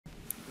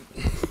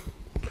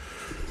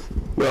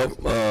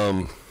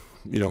Well,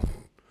 you know,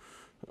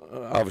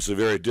 obviously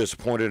very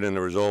disappointed in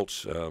the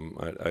results.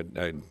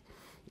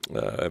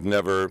 I've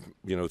never,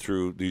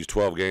 through these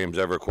 12 games,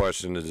 ever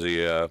questioned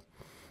the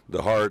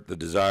heart, the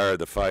desire,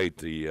 the fight,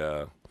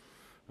 the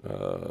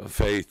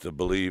faith, the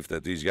belief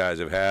that these guys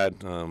have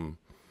had.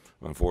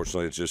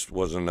 Unfortunately, it just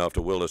wasn't enough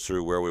to will us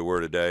through where we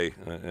were today.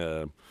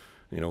 It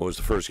was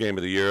the first game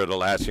of the year, the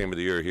last game of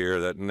the year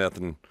here. That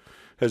nothing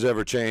has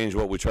ever changed.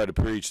 What we try to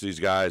preach to these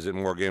guys, that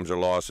more games are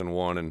lost than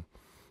won, and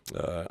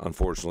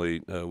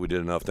unfortunately, we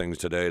did enough things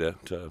today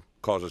to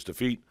cause us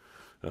defeat.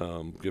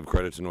 Give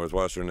credit to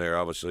Northwestern. They're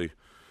obviously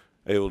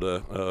able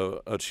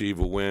to achieve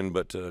a win,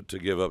 but to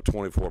give up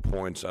 24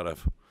 points out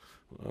of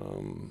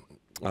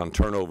on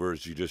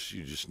turnovers, you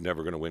just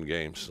never going to win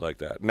games like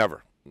that.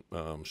 Never.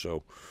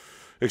 So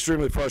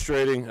extremely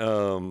frustrating.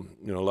 A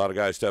lot of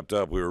guys stepped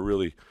up. We were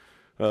really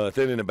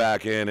thin in the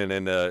back end, and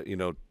then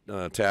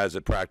Taz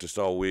had practiced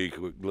all week,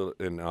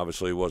 and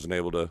obviously wasn't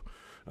able to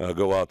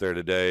go out there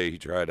today. He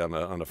tried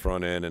on the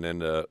front end, and then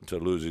to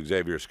lose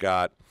Xavier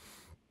Scott.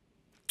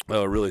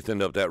 Really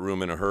thinned up that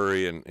room in a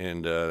hurry,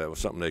 and that was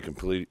something they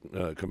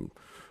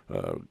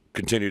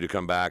continue to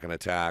come back and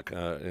attack.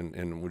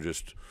 And we're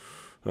just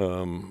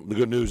the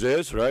good news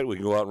is, right, we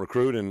can go out and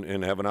recruit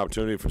and have an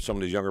opportunity for some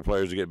of these younger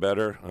players to get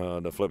better.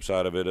 The flip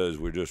side of it is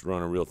we're just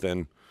running real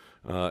thin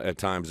at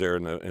times there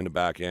in the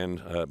back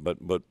end.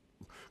 But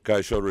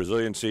guys showed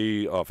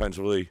resiliency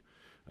offensively.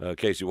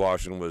 Casey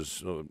Washington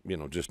was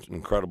just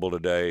incredible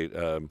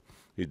today.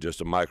 He's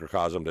just a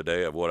microcosm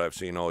today of what I've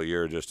seen all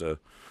year. Just a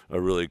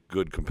really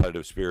good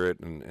competitive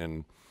spirit,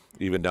 and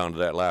even down to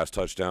that last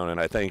touchdown. And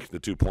I think the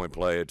 2-point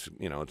play, it's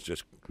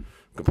just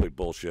complete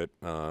bullshit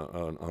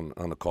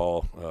on the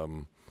call.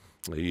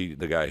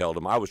 The guy held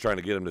him. I was trying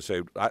to get him to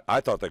say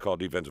I thought they called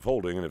defensive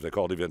holding, and if they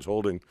call defensive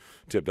holding,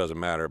 tip doesn't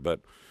matter. But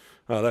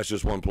that's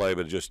just one play.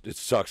 But it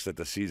sucks that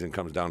the season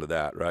comes down to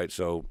that, right?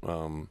 So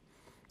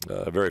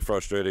very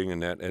frustrating.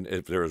 And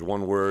if there is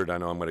one word, I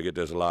know I'm going to get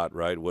this a lot,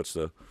 right? What's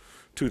the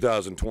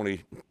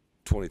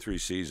 2023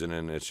 season,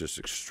 and it's just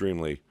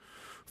extremely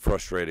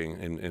frustrating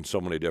in so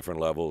many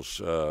different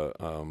levels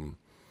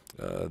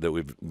that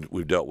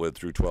we've dealt with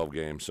through 12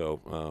 games.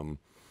 So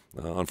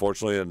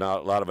unfortunately, not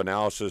a lot of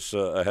analysis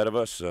ahead of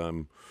us.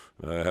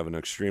 Have an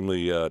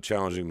extremely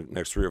challenging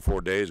next 3 or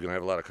 4 days. Going to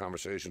have a lot of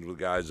conversations with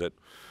guys that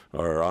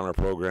are on our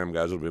program,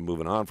 guys that will be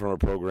moving on from our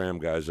program,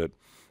 guys that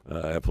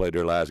have played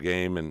their last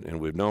game and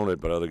we've known it,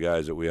 but other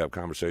guys that we have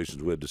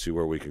conversations with to see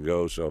where we can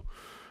go. So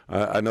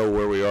I know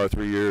where we are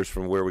 3 years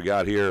from where we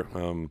got here,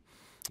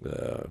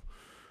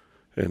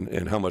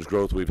 and how much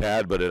growth we've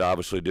had, but it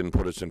obviously didn't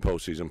put us in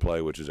postseason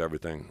play, which is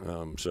everything.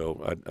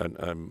 So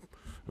I'm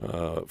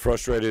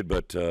frustrated,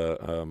 but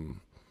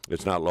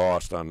it's not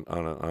lost on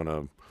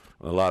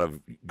a lot of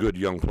good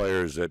young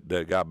players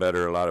that got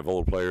better, a lot of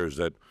old players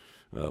that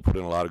put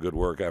in a lot of good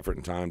work, effort,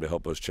 and time to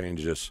help us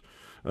change this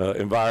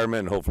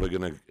environment, and hopefully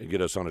going to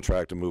get us on a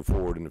track to move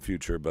forward in the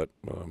future. But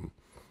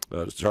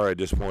sorry,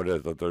 disappointed. I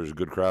thought there was a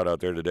good crowd out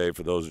there today.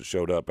 For those that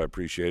showed up, I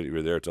appreciate it. You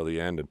were there till the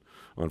end, and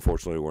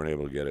unfortunately we weren't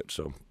able to get it.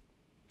 So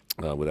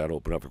with that,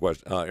 open up for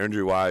questions.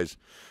 Injury-wise,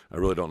 I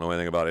really don't know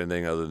anything about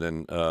anything other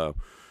than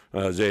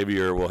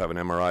Xavier will have an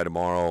MRI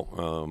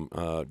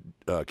tomorrow.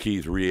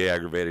 Keith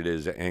re-aggravated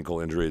his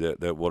ankle injury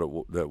that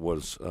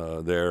was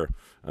there.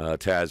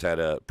 Taz had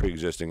a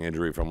pre-existing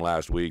injury from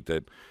last week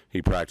that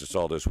he practiced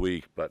all this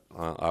week, but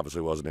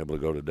obviously wasn't able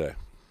to go today.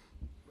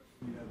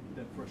 You have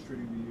that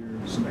frustrating year,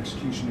 some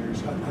execution errors.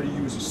 How do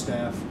you as a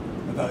staff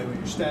evaluate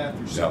your staff,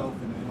 yourself,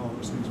 and all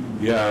those things?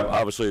 Yeah,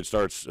 obviously it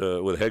starts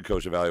with head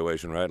coach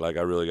evaluation, right? Like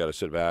I really got to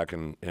sit back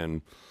and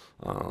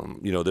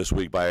this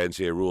week by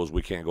NCAA rules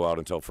we can't go out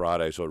until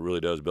Friday, so it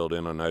really does build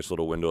in a nice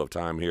little window of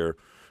time here.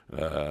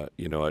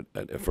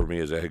 For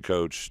me as a head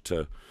coach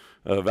to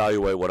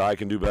evaluate what I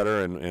can do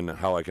better and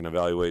how I can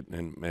evaluate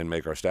and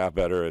make our staff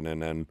better, and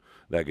then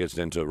that gets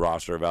into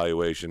roster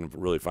evaluation,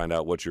 really find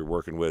out what you're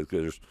working with,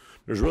 because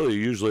there's really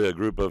usually a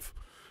group of,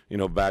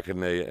 back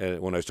in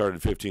when I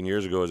started 15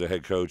 years ago as a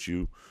head coach,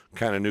 you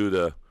kind of knew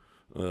the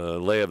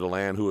lay of the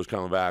land, who was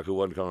coming back, who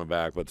wasn't coming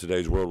back. But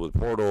today's world with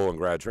portal and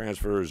grad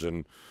transfers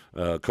and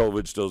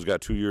COVID still's got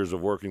 2 years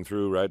of working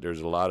through, right?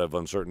 There's a lot of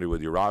uncertainty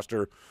with your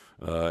roster,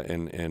 had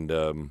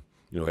 3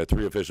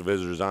 official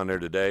visitors on there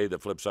today. The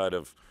flip side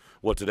of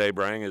what today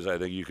bring is I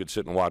think you could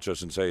sit and watch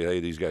us and say, hey,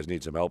 these guys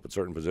need some help at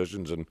certain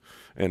positions, and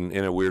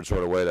in a weird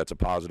sort of way, that's a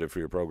positive for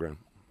your program.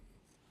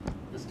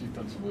 Just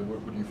defensively,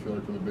 what do you feel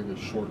like were the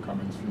biggest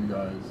shortcomings for you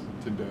guys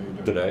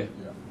today? Today?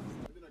 Yeah.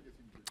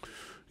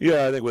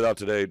 Yeah, I think without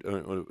today,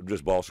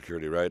 just ball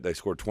security, right? They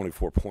scored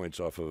 24 points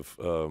off of,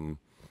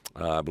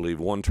 I believe,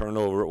 1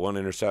 turnover, 1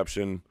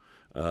 interception.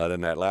 Then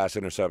that last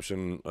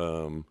interception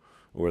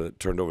where they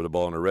turned over the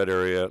ball in the red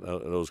area,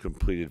 those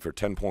completed for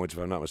 10 points, if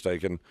I'm not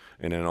mistaken.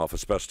 And then off of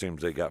special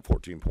teams, they got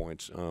 14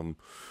 points.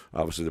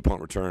 Obviously, the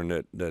punt return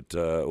that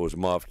was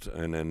muffed,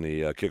 and then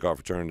the kickoff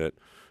return that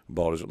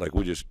ball is like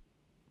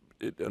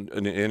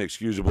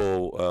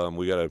inexcusable.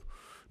 We got to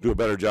do a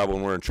better job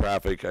when we're in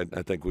traffic.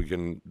 I think we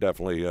can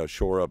definitely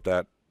shore up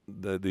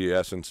the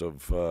essence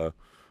of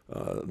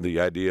the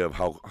idea of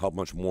how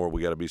much more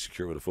we got to be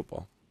secure with the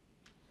football.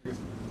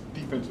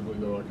 Defensively,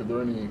 though, like, are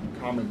there any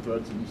common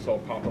threads that you saw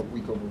pop up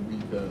week over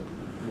week that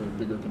were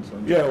bigger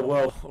concerns? Yeah,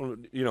 well,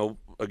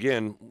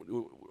 again,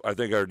 I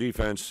think our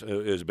defense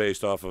is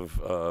based off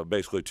of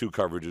basically two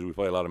coverages. We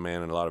play a lot of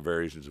man and a lot of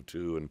variations of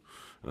two, and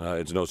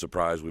it's no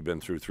surprise we've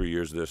been through 3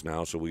 years of this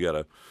now, so we got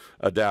to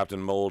adapt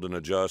and mold and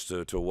adjust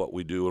to what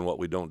we do and what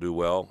we don't do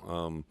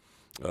well.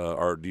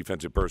 Our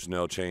defensive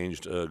personnel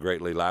changed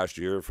greatly last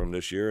year from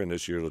this year, and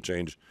this year it'll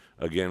change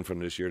again from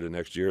this year to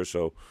next year.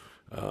 So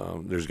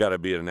there's got to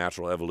be a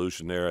natural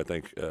evolution there. I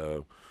think,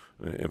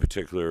 in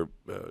particular,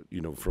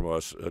 from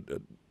us,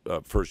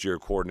 first-year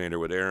coordinator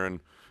with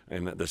Aaron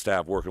and the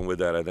staff working with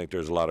that, I think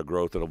there's a lot of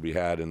growth that'll be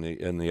had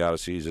in the out of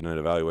season and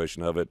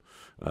evaluation of it.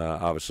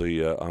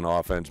 Obviously, on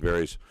offense,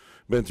 Barry's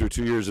been through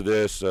 2 years of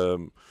this. I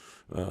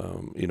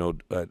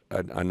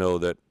know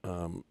that.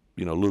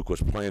 Luke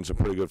was playing some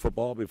pretty good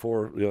football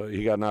before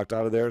he got knocked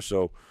out of there.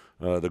 So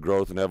the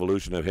growth and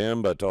evolution of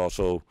him, but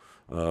also,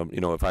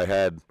 if I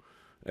had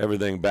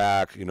everything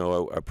back,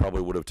 I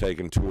probably would have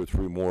taken 2 or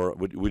 3 more.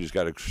 We just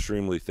got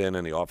extremely thin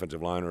in the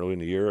offensive line early in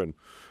the year, and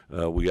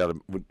we got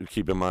to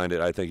keep in mind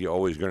that I think you're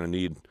always going to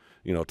need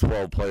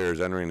 12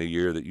 players entering the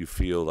year that you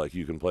feel like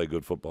you can play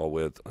good football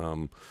with.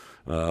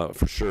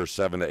 For sure,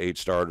 7 to 8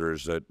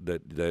 starters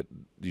that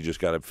you just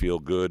got to feel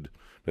good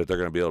that they're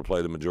going to be able to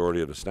play the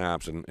majority of the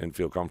snaps and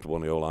feel comfortable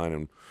in the O-line.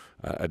 And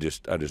I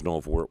just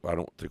know I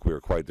don't think we were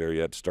quite there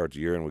yet to start the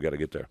year, and we got to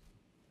get there.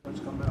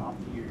 What's coming off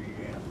the year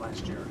you had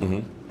last year,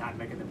 not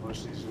making the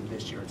postseason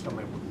this year? Tell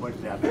me, what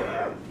did that mean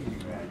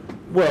you had?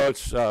 Well,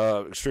 it's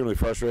extremely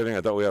frustrating.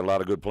 I thought we had a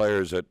lot of good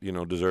players that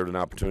deserved an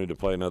opportunity to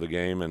play another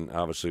game, and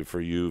obviously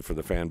for you, for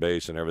the fan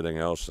base, and everything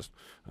else,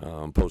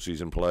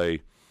 postseason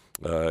play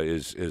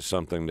is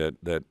something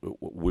that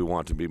we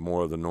want to be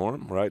more of the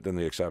norm, right, than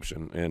the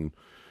exception. And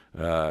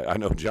I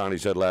know Johnny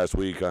said last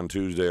week on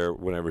Tuesday, or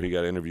whenever he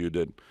got interviewed,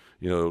 that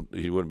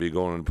he wouldn't be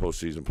going into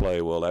postseason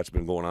play. Well, that's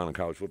been going on in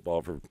college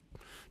football for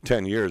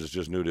 10 years. It's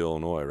just new to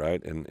Illinois,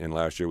 right? And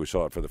last year we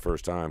saw it for the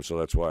first time, so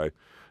that's why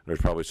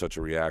there's probably such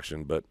a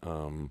reaction. But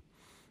I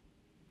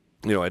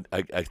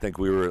think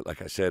we were,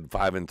 like I said,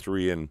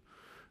 5-3 in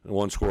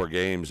one-score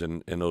games,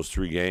 and in those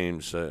 3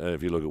 games,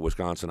 if you look at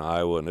Wisconsin,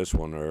 Iowa, and this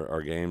one,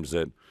 are games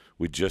that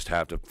we just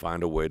have to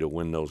find a way to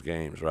win those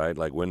games, right?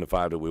 Like win the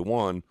 5 that we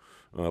won.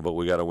 But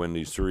we got to win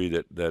these 3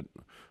 that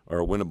are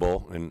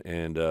winnable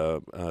and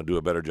do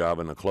a better job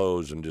in the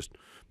close and just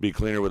be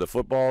cleaner with the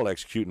football,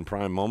 execute in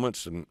prime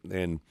moments, and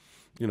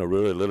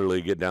really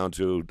literally get down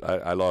to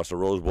I lost a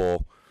Rose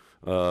Bowl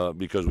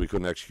because we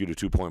couldn't execute a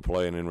 2-point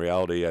play, and in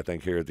reality, I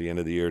think here at the end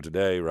of the year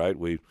today, right,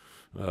 we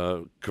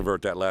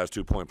convert that last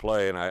 2-point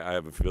play, and I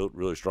have a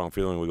really strong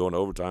feeling we go into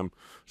overtime,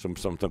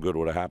 something good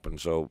would have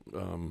happened. So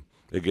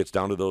it gets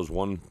down to those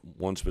one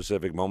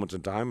specific moments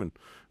in time, and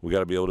we got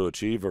to be able to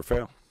achieve or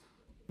fail.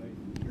 I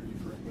heard you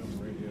correctly on the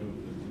radio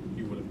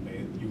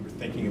that you were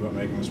thinking about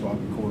making a swap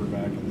at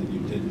quarterback, and then you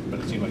didn't. But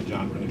it seemed like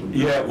John really didn't.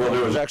 Yeah, well,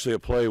 there was actually a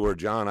play where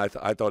John, I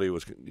thought he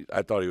was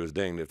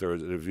dinged. If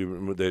you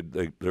remember,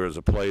 there was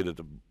a play that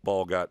the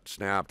ball got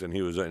snapped, and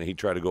he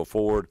tried to go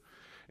forward,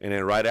 and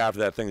then right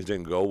after that, things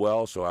didn't go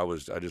well. So I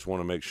just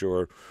want to make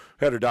sure.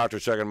 Had a doctor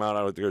check him out.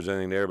 I don't think there's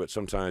anything there, but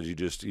sometimes you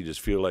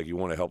just feel like you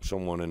want to help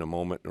someone in a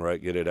moment,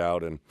 right? Get it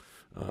out, and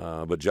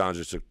but John's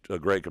just a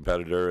great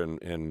competitor,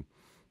 and.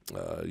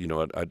 I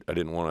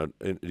didn't want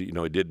to, he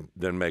did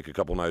then make a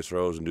couple nice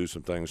throws and do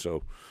some things.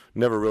 So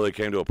never really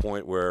came to a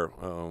point where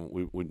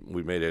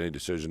we made any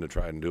decision to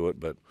try and do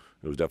it, but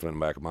it was definitely in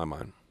the back of my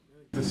mind.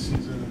 This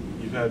season,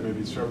 you've had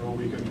maybe several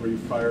weekends where you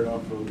fired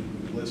off a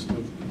list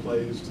of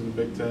plays to the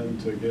Big Ten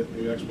to get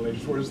maybe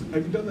explanations for it.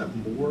 Have you done that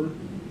more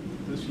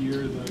this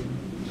year than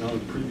the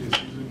previous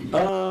season?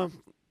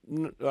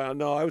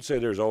 No, I would say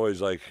there's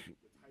always like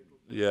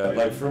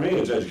for me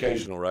it's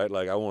educational, right?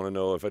 Like I want to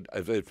know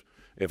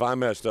if I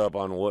messed up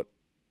on what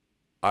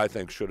I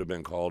think should have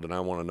been called, and I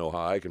want to know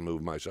how I can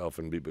move myself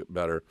and be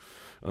better.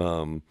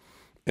 And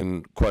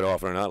quite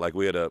often or not, like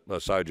we had a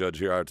side judge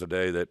here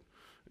today that,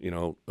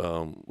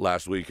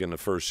 last week in the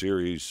first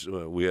series,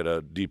 we had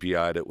a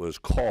DPI that was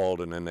called,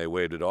 and then they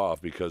waved it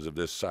off because of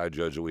this side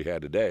judge that we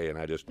had today. And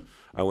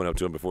I went up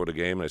to him before the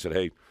game, and I said,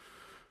 hey,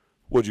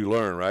 what'd you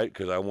learn, right?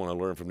 Because I want to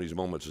learn from these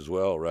moments as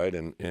well, right?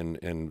 And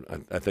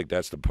I think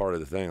that's the part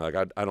of the thing. Like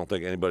I don't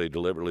think anybody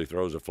deliberately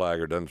throws a flag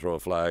or doesn't throw a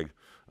flag.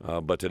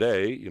 But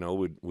today,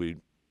 we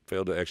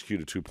failed to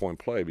execute a 2-point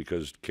play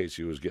because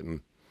Casey was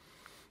getting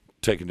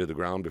taken to the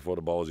ground before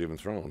the ball was even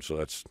thrown.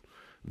 So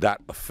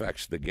that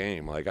affects the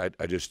game. Like I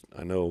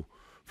know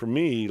for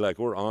me, like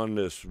we're on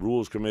this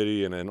rules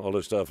committee and all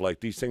this stuff.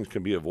 Like these things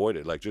can be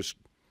avoided. Like just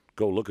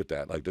go look at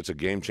that. Like that's a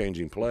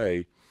game-changing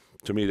play.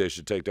 To me, they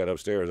should take that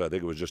upstairs. I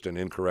think it was just an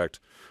incorrect.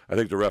 I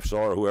think the ref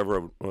saw, or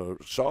whoever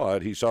saw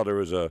it, he saw there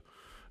was a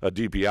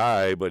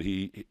DPI, but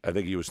I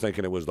think he was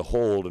thinking it was the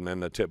hold and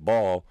then the tip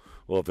ball.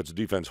 Well, if it's a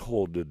defense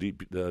hold,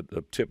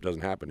 the tip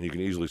doesn't happen. You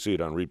can easily see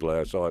it on replay.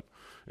 I saw it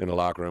in the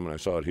locker room, and I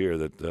saw it here.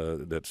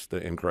 That's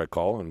the incorrect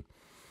call, and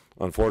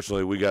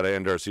unfortunately, we got to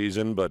end our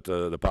season, but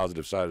the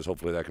positive side is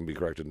hopefully that can be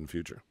corrected in the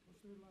future.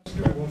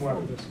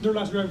 Their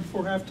last drive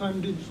before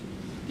halftime, did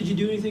you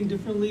do anything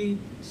differently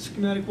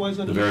schematic-wise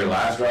on The very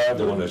last drive,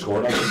 the one they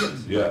scored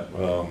on? Yeah.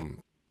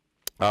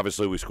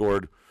 Obviously, we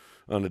scored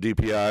on the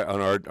DPI,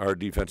 on our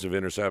defensive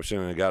interception,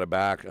 and got it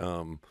back.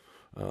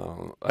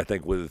 I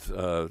think with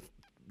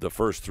the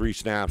first 3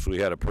 snaps, we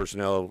had a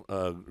personnel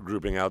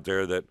grouping out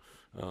there that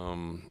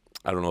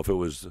I don't know if it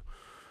was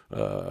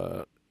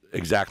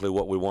exactly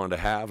what we wanted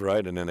to have,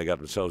 right? And then they got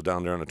themselves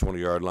down there on the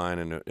 20-yard line,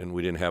 and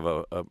we didn't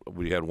have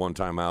we had one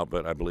timeout,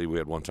 but I believe we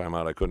had one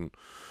timeout. I couldn't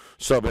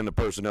sub in the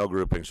personnel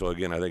grouping. So,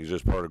 again, I think it's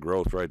just part of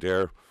growth right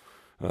there.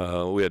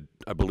 We had,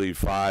 I believe,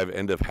 5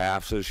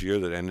 end-of-halves this year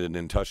that ended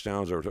in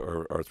touchdowns or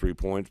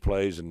 3-point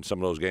plays, and some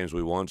of those games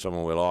we won, some of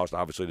them we lost.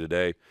 Obviously,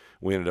 today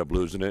we ended up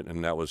losing it,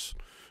 and that was,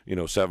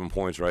 7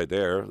 points right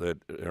there.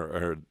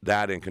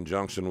 That in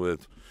conjunction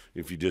with,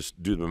 if you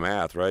just do the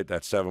math, right,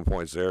 that's 7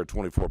 points there,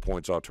 24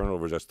 points off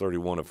turnovers. That's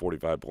 31 of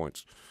 45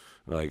 points,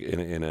 like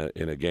in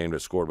a game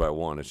that's scored by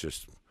 1. It's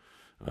just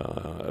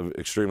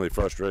extremely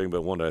frustrating,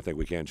 but one that I think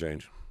we can't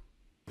change.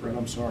 Brent,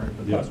 I'm sorry,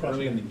 but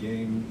early in the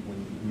game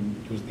when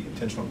it was the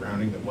intentional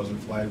grounding that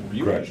wasn't flagged, were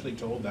you Correct. actually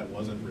told that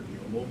wasn't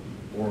reviewable?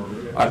 Or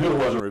I knew it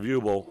wasn't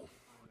reviewable.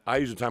 I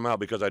used a timeout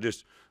because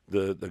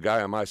the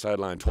guy on my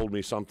sideline told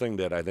me something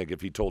that I think if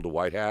he told the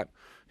white hat,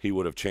 he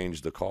would have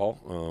changed the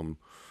call.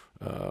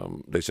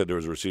 They said there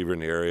was a receiver in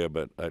the area,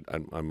 but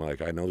I'm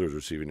like, I know there's a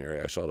receiver in the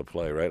area. I saw the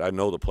play, right? I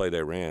know the play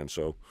they ran,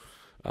 so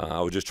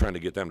I was just trying to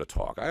get them to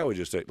talk. I always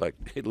just say, like,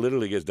 it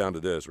literally gets down to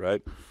this,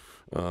 right?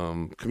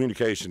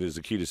 Communication is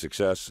the key to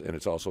success, and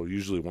it's also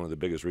usually one of the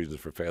biggest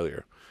reasons for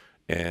failure.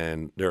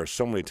 And there are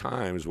so many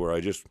times where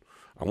I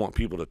want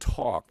people to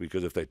talk,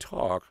 because if they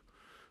talk,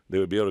 they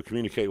would be able to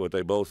communicate what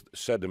they both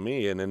said to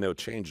me, and then they'll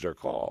change their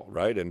call,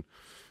 right? And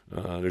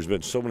there's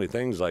been so many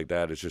things like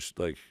that. It's just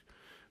like,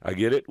 I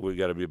get it. We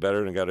got to be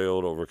better and got to be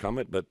able to overcome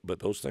it. But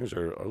those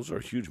are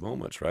huge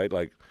moments, right?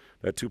 Like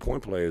that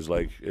 2-point play is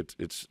like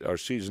it's our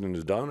season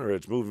is done or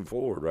it's moving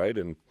forward, right?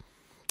 And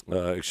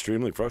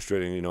extremely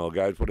frustrating.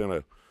 Guys put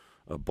in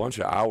a bunch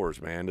of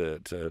hours, man,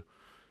 to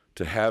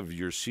have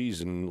your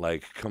season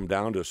like come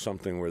down to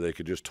something where they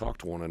could just talk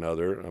to one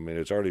another. I mean,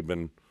 it's already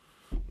been.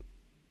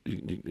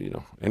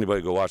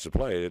 Anybody go watch the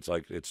play, it's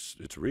like it's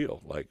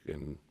real, like,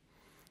 and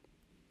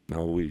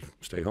now we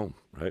stay home,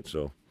 right?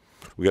 So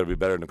we got to be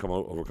better to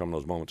overcome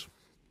those moments.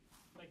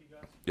 Thank you,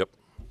 guys. Yep.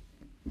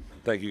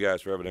 Thank you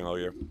guys for everything all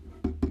year.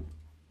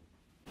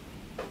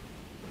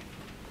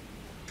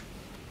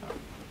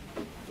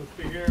 Let's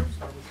be here.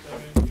 Start with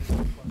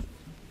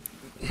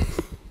Devin.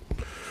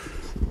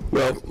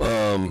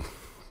 Well,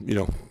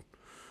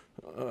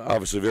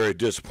 obviously very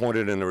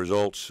disappointed in the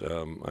results.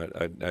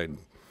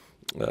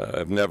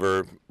 I've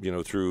never,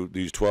 through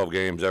these 12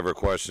 games, ever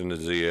questioned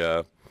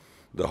the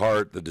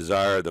heart, the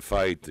desire, the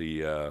fight,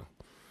 the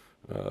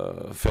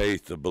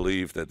faith, the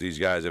belief that these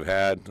guys have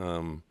had.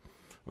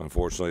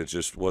 Unfortunately, it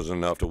just wasn't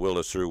enough to will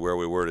us through where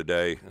we were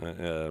today.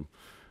 It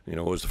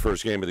was the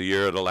first game of the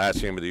year, the last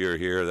game of the year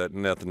here, that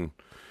nothing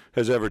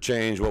has ever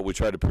changed. What we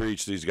try to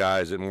preach to these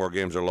guys, that more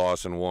games are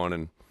lost than won,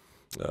 and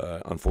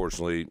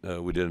unfortunately,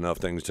 we did enough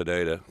things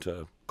today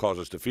to cause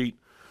us defeat.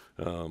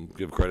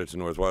 Give credit to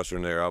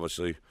Northwestern. They're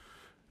obviously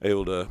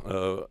able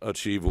to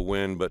achieve a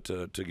win, but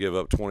to give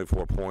up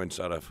 24 points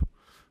out of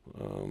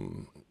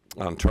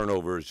on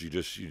turnovers, you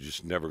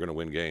just never going to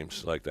win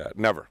games like that.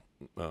 Never.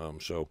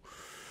 So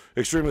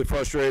extremely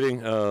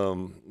frustrating. A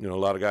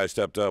lot of guys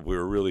stepped up. We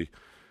were really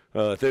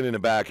thin in the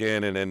back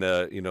end, and then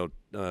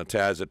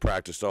Taz had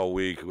practiced all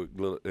week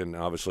and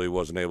obviously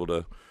wasn't able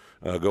to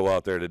go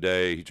out there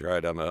today. He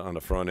tried on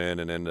the front end,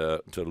 and then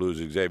to lose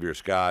Xavier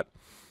Scott.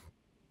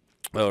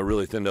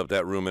 Really thinned up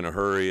that room in a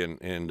hurry,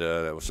 and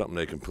that was something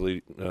they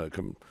continue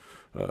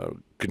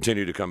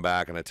to come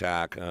back and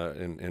attack.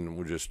 And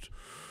we're just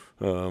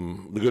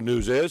the good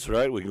news is,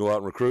 right, we can go out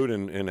and recruit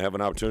and have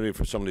an opportunity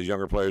for some of these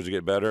younger players to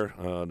get better.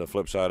 The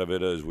flip side of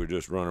it is we're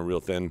just running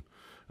real thin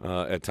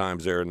at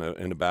times there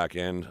in the back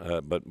end.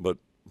 But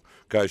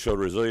guys showed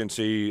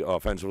resiliency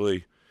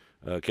offensively.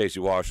 Casey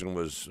Washington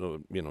was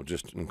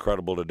just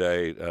incredible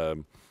today.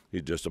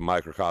 He's just a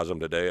microcosm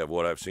today of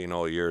what I've seen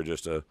all year,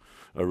 just a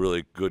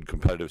really good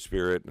competitive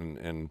spirit,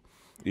 and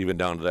even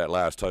down to that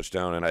last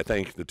touchdown. And I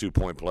think the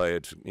 2-point play,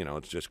 it's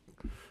just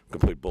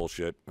complete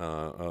bullshit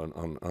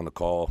on the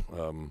call.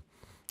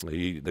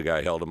 The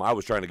guy held him. I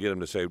was trying to get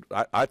him to say,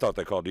 I thought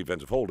they called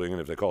defensive holding,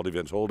 and if they call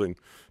defensive holding,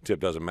 tip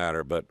doesn't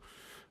matter. But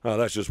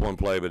that's just one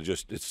play, but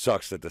it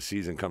sucks that the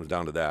season comes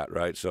down to that,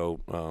 right? So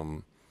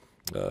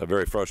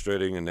very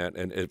frustrating. And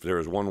if there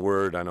is one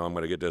word, I know I'm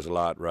going to get this a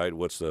lot, right?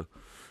 What's the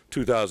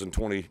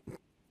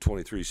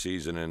 2020-23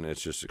 season? And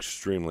it's just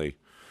extremely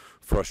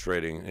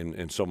frustrating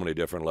in so many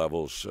different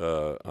levels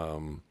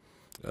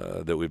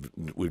that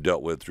we've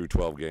dealt with through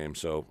 12 games.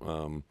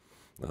 So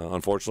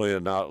unfortunately,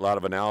 not a lot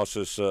of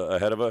analysis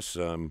ahead of us.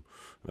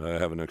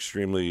 Have an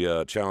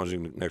extremely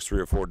challenging next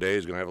 3 or 4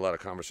 days. Going to have a lot of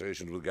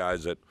conversations with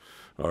guys that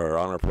are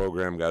on our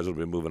program, guys that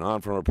will be moving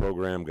on from our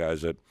program,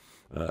 guys that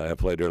have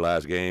played their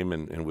last game,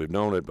 and we've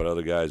known it, but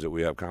other guys that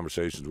we have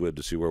conversations with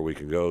to see where we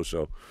can go.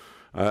 So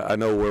I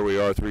know where we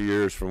are 3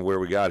 years from where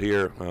we got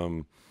here.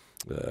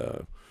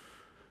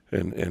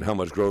 And how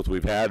much growth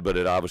we've had, but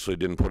it obviously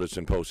didn't put us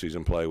in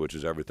postseason play, which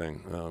is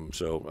everything.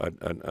 So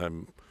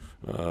I'm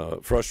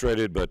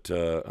frustrated, but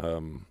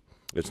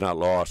it's not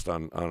lost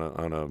on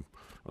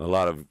a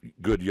lot of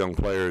good young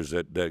players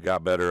that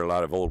got better, a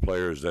lot of old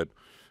players that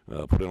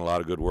put in a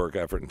lot of good work,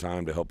 effort, and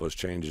time to help us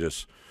change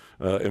this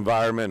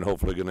environment, and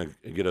hopefully going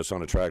to get us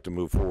on a track to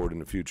move forward in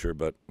the future.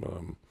 But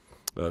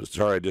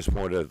sorry,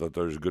 disappointed. I thought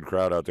there was a good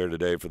crowd out there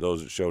today. For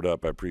those that showed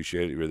up, I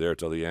appreciate it. You were there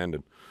till the end,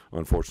 and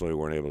unfortunately we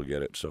weren't able to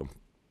get it. So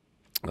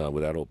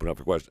with that, open up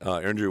for questions.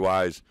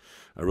 Injury-wise,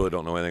 I really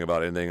don't know anything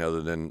about anything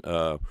other than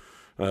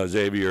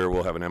Xavier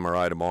will have an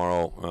MRI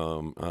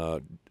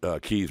tomorrow.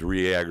 Keith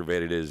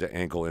re-aggravated his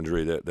ankle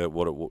injury that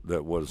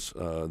was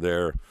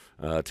there.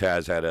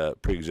 Taz had a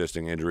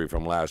pre-existing injury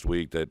from last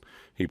week that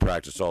he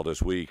practiced all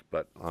this week,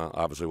 but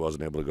obviously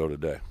wasn't able to go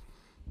today.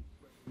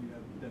 You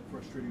have that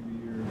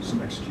frustrating year, some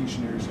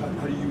execution errors.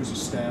 How do you as a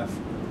staff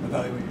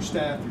evaluate your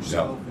staff,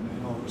 yourself,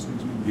 and all those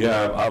things?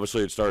 Yeah,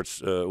 obviously it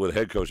starts with a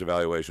head coach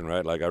evaluation,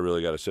 right? Like I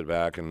really got to sit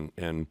back and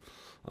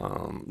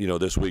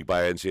this week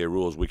by NCAA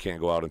rules we can't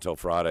go out until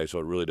Friday, so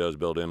it really does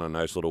build in a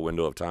nice little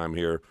window of time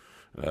here.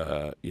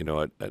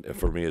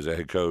 For me as a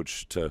head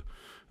coach to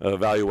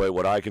evaluate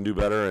what I can do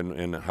better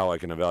and how I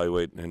can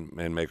evaluate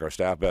and make our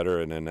staff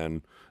better, and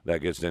then that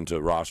gets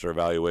into roster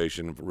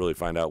evaluation, really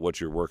find out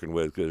what you're working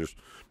with. Because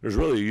there's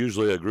really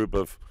usually a group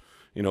of,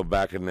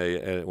 back in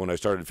when I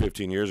started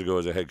 15 years ago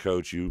as a head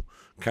coach, you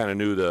kind of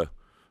knew the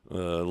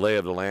lay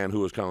of the land, who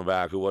was coming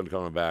back, who wasn't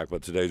coming back.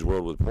 But today's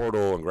world with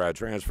portal and grad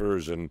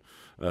transfers and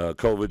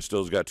COVID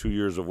still's got 2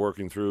 years of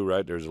working through,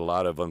 right? There's a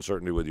lot of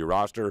uncertainty with your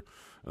roster,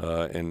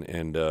 had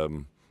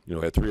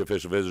 3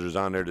 official visitors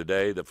on there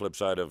today. The flip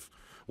side of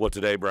what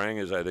today bring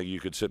is I think you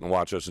could sit and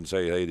watch us and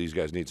say, hey, these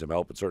guys need some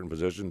help at certain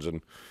positions,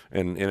 and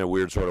in a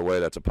weird sort of way,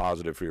 that's a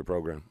positive for your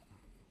program.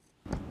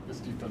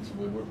 Just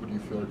defensively, what do you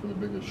feel like were the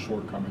biggest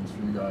shortcomings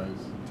for you guys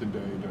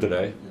today?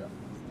 Today? Yeah.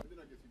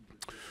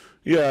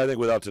 Yeah, I think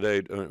without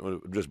today,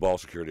 just ball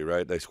security,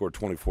 right? They scored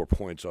 24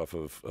 points off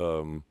of,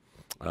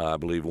 I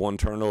believe, 1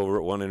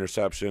 turnover, 1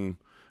 interception.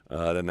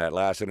 Then that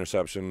last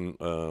interception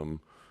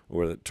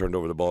where they turned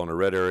over the ball in the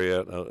red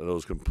area,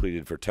 those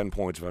completed for 10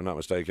 points, if I'm not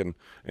mistaken.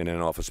 And then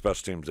off of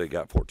special teams, they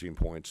got 14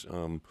 points.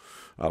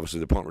 Obviously,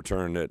 the punt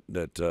return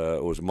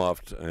that was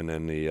muffed, and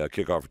then the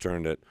kickoff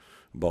return that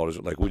ball is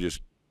like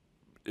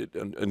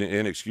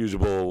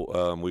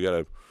inexcusable. We got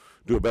to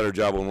do a better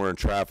job when we're in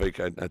traffic.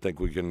 I think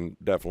we can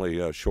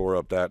definitely shore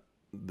up the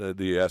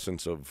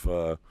essence of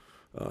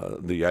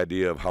the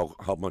idea of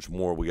how much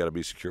more we got to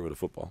be secure with the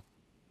football.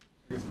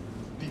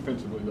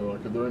 Defensively, though, are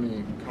there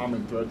any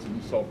common threads that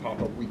you saw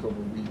pop up week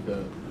over week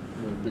that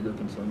were bigger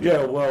concerns?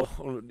 Yeah, well,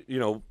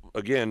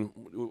 again,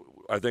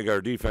 I think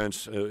our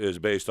defense is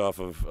based off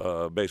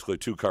of basically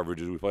 2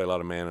 coverages. We play a lot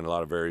of man and a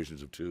lot of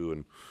variations of 2,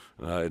 and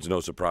it's no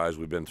surprise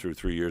we've been through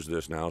 3 years of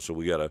this now, so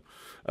we got to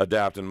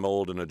adapt and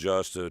mold and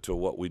adjust to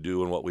what we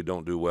do and what we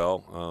don't do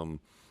well.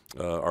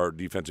 Our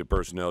defensive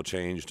personnel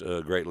changed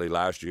greatly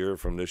last year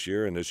from this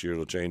year, and this year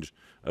it'll change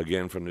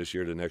again from this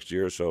year to next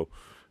year. So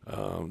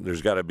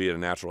there's got to be a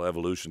natural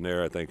evolution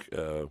there, I think,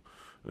 in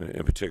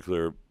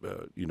particular,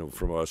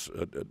 from us,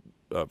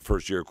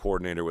 first-year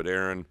coordinator with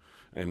Aaron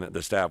and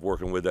the staff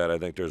working with that. I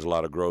think there's a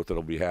lot of growth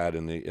that'll be had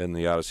in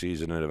the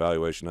out-of-season and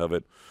evaluation of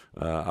it.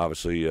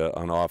 Obviously,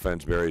 on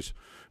offense, Barry's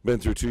been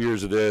through 2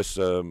 years of this.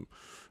 I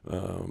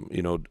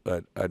know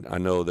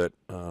that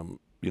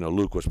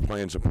Luke was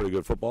playing some pretty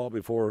good football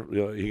before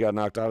he got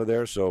knocked out of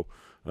there. So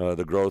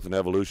the growth and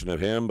evolution of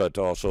him, but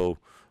also,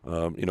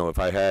 if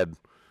I had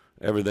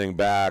everything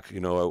back,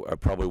 I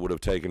probably would have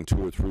taken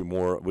 2 or 3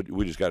 more.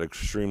 We just got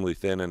extremely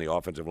thin in the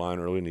offensive line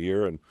early in the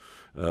year, and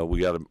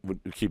we got to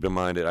keep in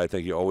mind that I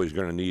think you're always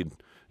going to need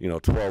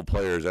 12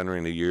 players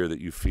entering the year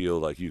that you feel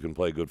like you can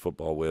play good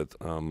football with.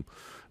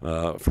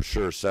 For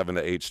sure, 7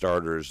 to 8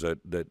 starters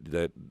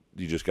that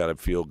you just got to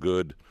feel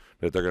good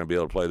that they're going to be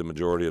able to play the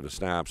majority of the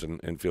snaps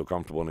and feel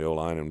comfortable in the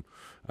O-line. And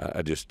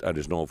I just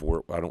know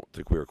I don't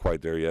think we were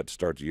quite there yet to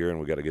start the year, and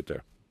we got to get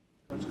there.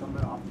 What's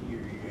coming off the year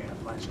you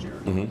had last year,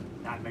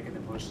 not making the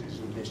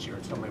postseason this year?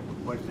 Tell me,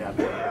 what did that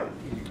mean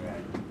you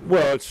had?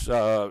 Well, it's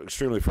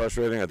extremely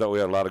frustrating. I thought we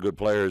had a lot of good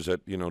players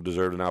that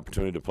deserved an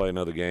opportunity to play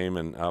another game,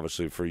 and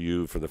obviously for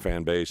you, for the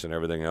fan base, and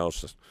everything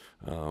else,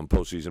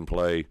 postseason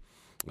play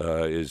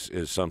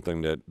is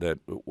something that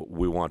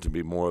we want to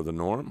be more of the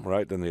norm,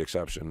 right, than the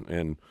exception.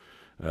 And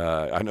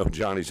I know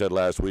Johnny said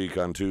last week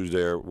on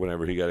Tuesday, or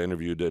whenever he got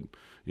interviewed, that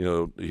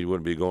he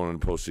wouldn't be going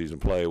into postseason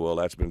play. Well,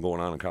 that's been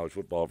going on in college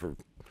football for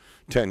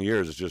 10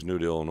 years. It's just new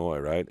to Illinois,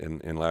 right?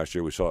 And last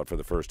year we saw it for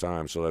the first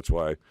time, so that's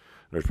why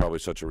there's probably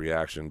such a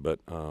reaction.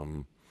 But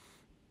I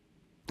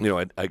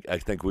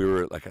think we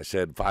were, like I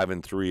said,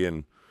 5-3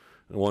 in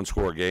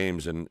 1-score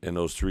games, and in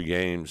those 3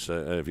 games,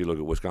 if you look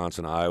at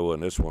Wisconsin, Iowa,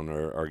 and this one,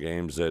 are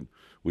games that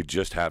we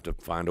just have to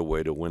find a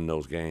way to win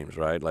those games,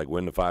 right? Like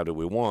win the 5 that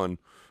we won,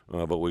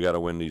 but we got to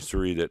win these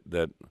 3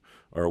 that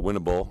are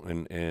winnable,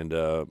 and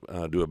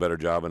do a better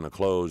job in the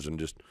close, and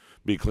just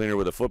be cleaner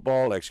with the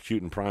football,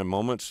 execute in prime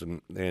moments,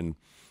 and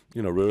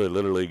really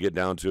literally get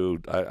down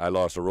to I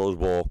lost a Rose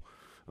Bowl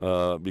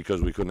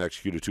because we couldn't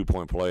execute a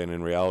 2-point play, and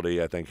in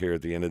reality, I think here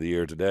at the end of the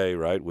year today,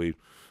 right, we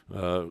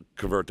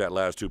convert that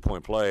last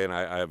 2-point play, and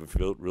I have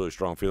a really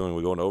strong feeling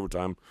we go into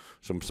overtime,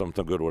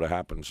 something good would have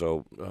happened.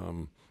 So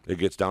it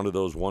gets down to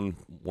those one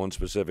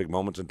specific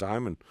moments in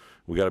time, and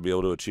we got to be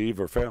able to achieve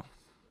or fail.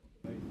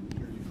 I heard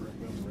you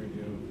correctly on the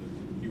radio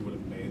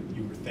that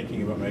you were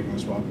thinking about making a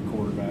swap at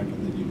quarterback,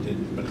 and then you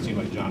didn't, but it seemed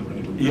like John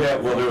really. Yeah,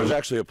 well, there was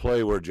actually a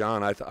play where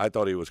John, I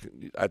thought he was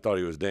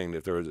dinged.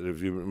 If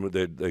you remember,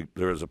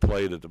 there was a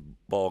play that the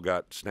ball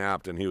got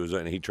snapped, and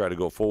he tried to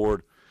go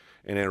forward.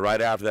 And then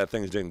right after that,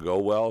 things didn't go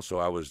well. So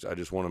I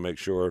just want to make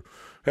sure.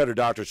 Had a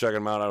doctor checking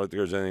him out. I don't think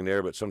there's anything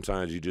there, but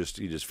sometimes you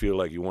just feel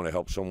like you want to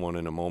help someone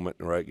in a moment,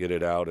 right? Get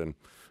it out. And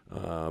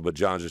but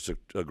John's just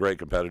a great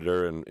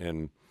competitor,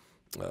 and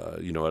I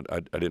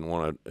didn't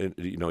want to.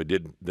 He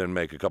did then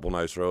make a couple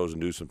nice throws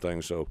and do some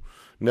things. So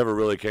never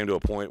really came to a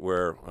point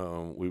where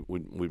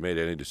we made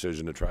any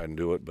decision to try and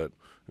do it, but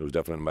it was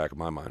definitely in the back of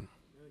my mind.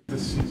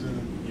 This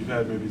season, you've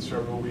had maybe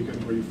several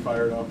weekends where you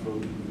fired off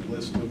a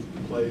list of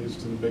plays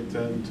to the Big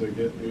Ten to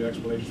get maybe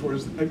explanations for.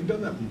 Have you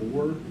done that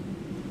more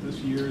this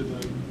year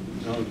than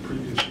the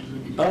previous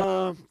season?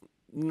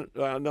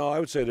 No, I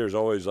would say there's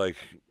always like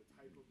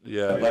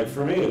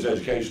for me it's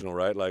educational,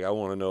 right? Like I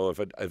want to know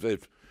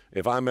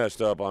if I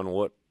messed up on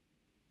what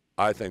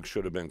I think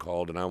should have been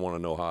called, and I want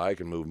to know how I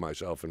can move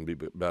myself and be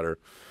better.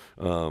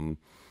 And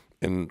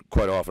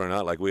quite often or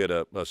not, like we had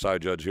a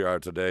side judge here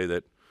today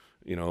that.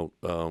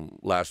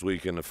 Last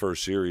week in the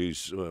first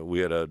series, we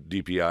had a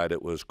DPI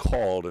that was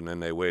called, and then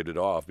they waved it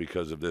off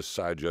because of this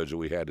side judge that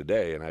we had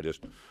today. And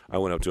I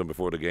went up to him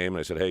before the game, and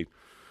I said, "Hey,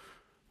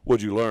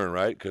 what'd you learn,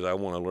 right? Because I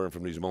want to learn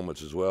from these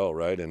moments as well,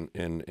 right?"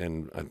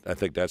 And I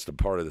think that's the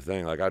part of the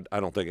thing. Like I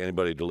don't think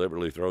anybody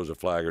deliberately throws a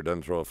flag or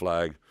doesn't throw a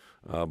flag,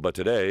 but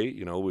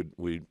today,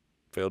 we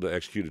failed to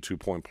execute a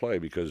 2-point play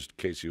because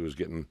Casey was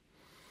getting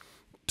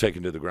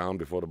taken to the ground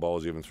before the ball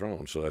was even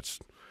thrown. So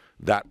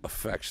that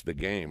affects the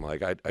game.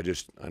 Like I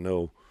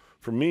know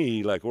for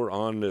me, like we're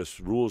on this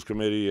rules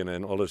committee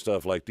and all this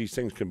stuff, like these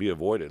things can be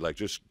avoided. Like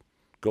just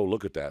go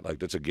look at that. Like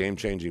that's a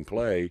game-changing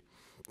play.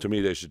 To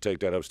me, they should take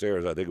that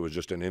upstairs. I think it was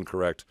just an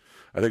incorrect.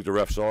 I think the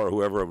ref saw, or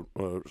whoever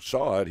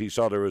saw it, he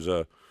saw there was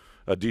a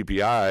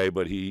DPI,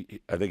 but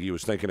I think he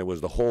was thinking it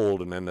was the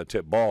hold and then the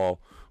tip ball.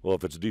 Well,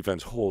 if it's a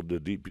defense hold,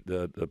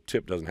 the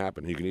tip doesn't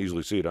happen. You can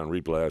easily see it on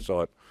replay. I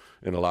saw it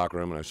in the locker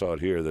room, and I saw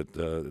it here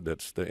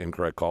that's the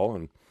incorrect call.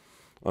 And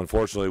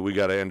unfortunately, we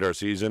got to end our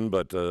season,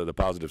 but the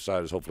positive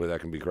side is hopefully that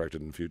can be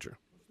corrected in the future.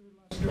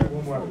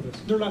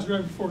 Their last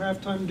drive before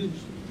halftime, did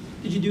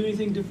you do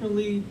anything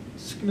differently,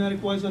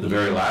 schematic-wise? On the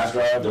very last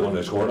drive, the one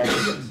they scored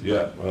on?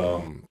 Yeah.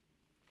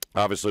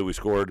 Obviously, we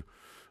scored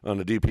on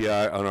the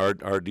DPI, on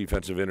our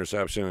defensive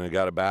interception, and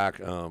got it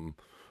back.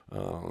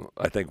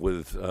 I think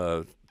with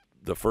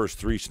the first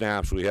 3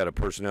 snaps, we had a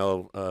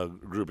personnel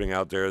grouping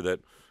out there that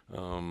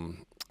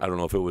I don't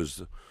know if it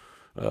was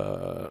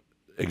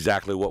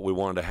exactly what we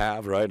wanted to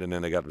have, right? And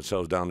then they got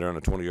themselves down there on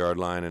the 20-yard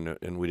line,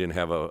 and we didn't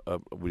have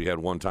we had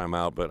one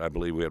timeout, but I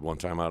believe we had one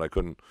timeout. I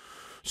couldn't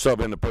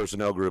sub in the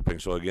personnel grouping.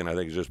 So again, I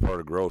think it's just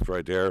part of growth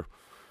right there.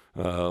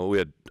 We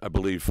had, I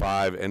believe,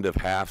 5 end of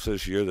halves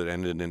this year that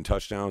ended in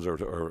touchdowns or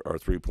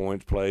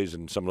 3-point plays,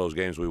 and some of those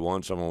games we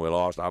won, some of them we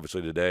lost.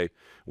 Obviously today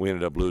we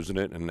ended up losing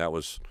it, and that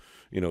was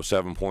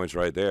 7 points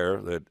right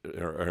there.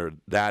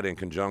 That in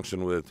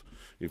conjunction with,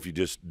 if you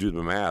just do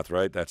the math,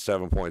 right, that's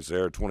 7 points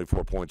there,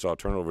 24 points off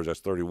turnovers. That's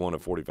 31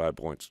 of 45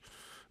 points,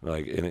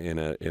 like in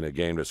a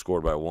game that's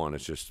scored by 1.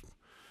 It's just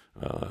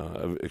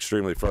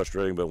extremely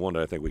frustrating, but one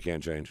that I think we can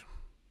change.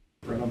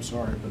 Bret, I'm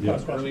sorry,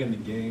 but early in the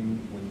game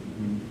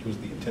when it was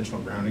the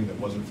intentional grounding that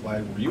wasn't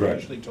flagged, were you Correct.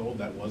 actually told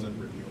that wasn't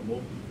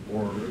reviewable?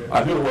 Or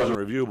I knew it wasn't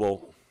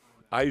reviewable.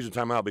 I used a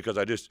timeout because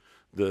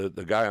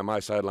the guy on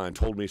my sideline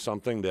told me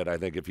something that I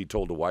think if he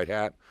told the white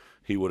hat,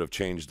 he would have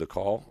changed the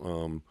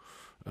call.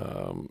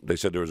 They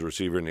said there was a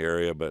receiver in the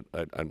area, but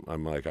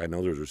I'm like, I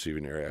know there's a receiver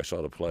in the area. I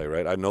saw the play,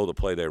 right? I know the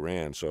play they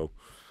ran, so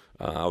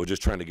I was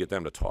just trying to get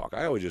them to talk.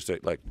 I always just say,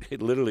 like,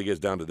 it literally gets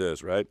down to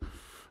this, right?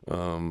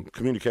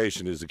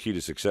 Communication is the key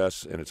to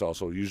success, and it's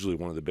also usually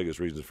one of the biggest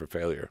reasons for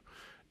failure.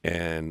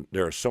 And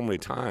there are so many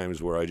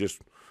times where I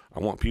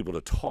want people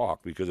to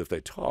talk, because if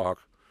they talk,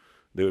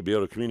 they would be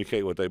able to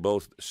communicate what they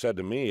both said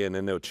to me, and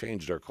then they'll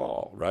change their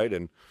call, right?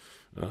 And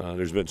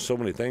there's been so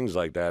many things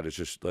like that. It's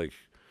just like,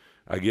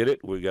 I get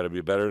it. We got to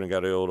be better and got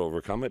to be able to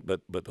overcome it.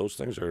 But those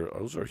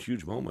are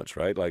huge moments,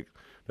 right? Like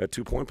that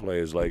 2-point play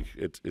is like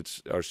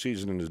it's our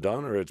season is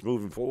done or it's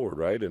moving forward,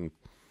 right? And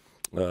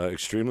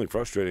extremely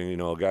frustrating.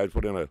 A guy's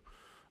put in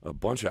a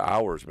bunch of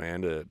hours,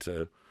 man,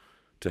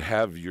 to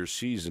have your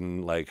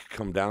season like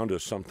come down to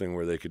something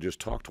where they could just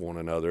talk to one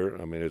another.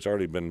 I mean, it's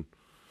already been.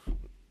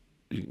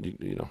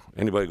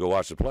 Anybody go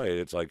watch the play,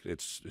 it's like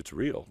it's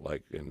real.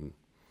 Like, and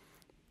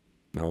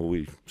now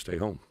we stay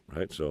home,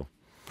 right? So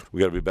we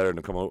got to be better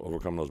to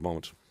overcome those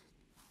moments.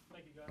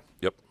 Thank you, guys.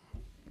 Yep.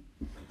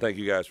 Thank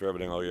you guys for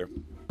everything all year.